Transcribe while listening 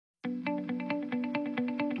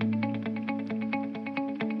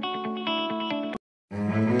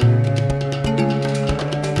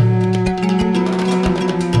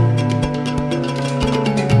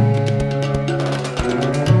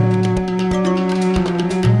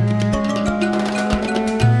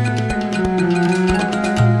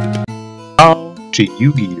to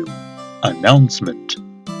Yugioh Announcement.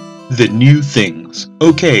 The new things.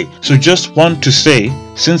 Okay, so just want to say,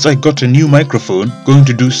 since I got a new microphone, going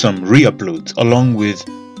to do some re-uploads along with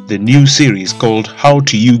the new series called How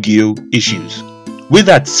to Yu-Gi-Oh! Issues. With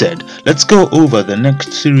that said, let's go over the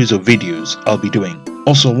next series of videos I'll be doing.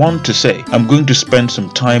 Also want to say, I'm going to spend some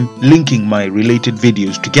time linking my related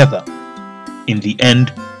videos together in the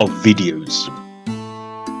end of videos.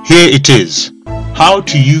 Here it is. How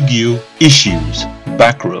to Yu-Gi-Oh! Issues.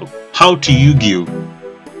 Back row. How to Yu-Gi-Oh!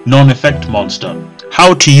 Non-effect monster.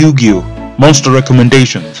 How to Yu-Gi-Oh! Monster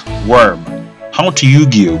recommendations. Worm. How to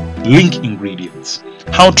Yu-Gi-Oh! Link ingredients.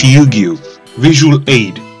 How to Yu-Gi-Oh! Visual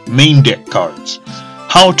aid. Main deck cards.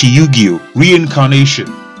 How to Yu-Gi-Oh! Reincarnation.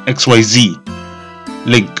 XYZ.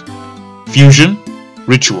 Link. Fusion.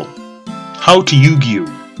 Ritual. How to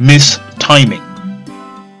Yu-Gi-Oh! Miss Timing.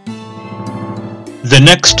 The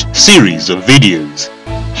next series of videos.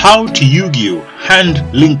 How to Yu-Gi-Oh! Hand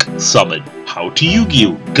Link Summon. How to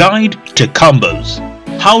Yu-Gi-Oh! Guide to Combos.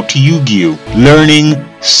 How to Yu-Gi-Oh! Learning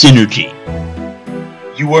Synergy.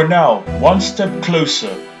 You are now one step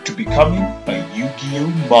closer to becoming a Yu-Gi-Oh!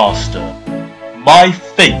 Master. My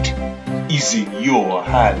fate is in your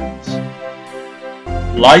hands.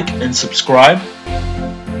 Like and subscribe.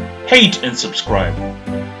 Hate and subscribe.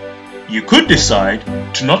 You could decide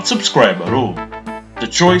to not subscribe at all. The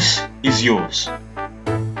choice is yours.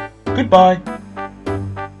 Goodbye.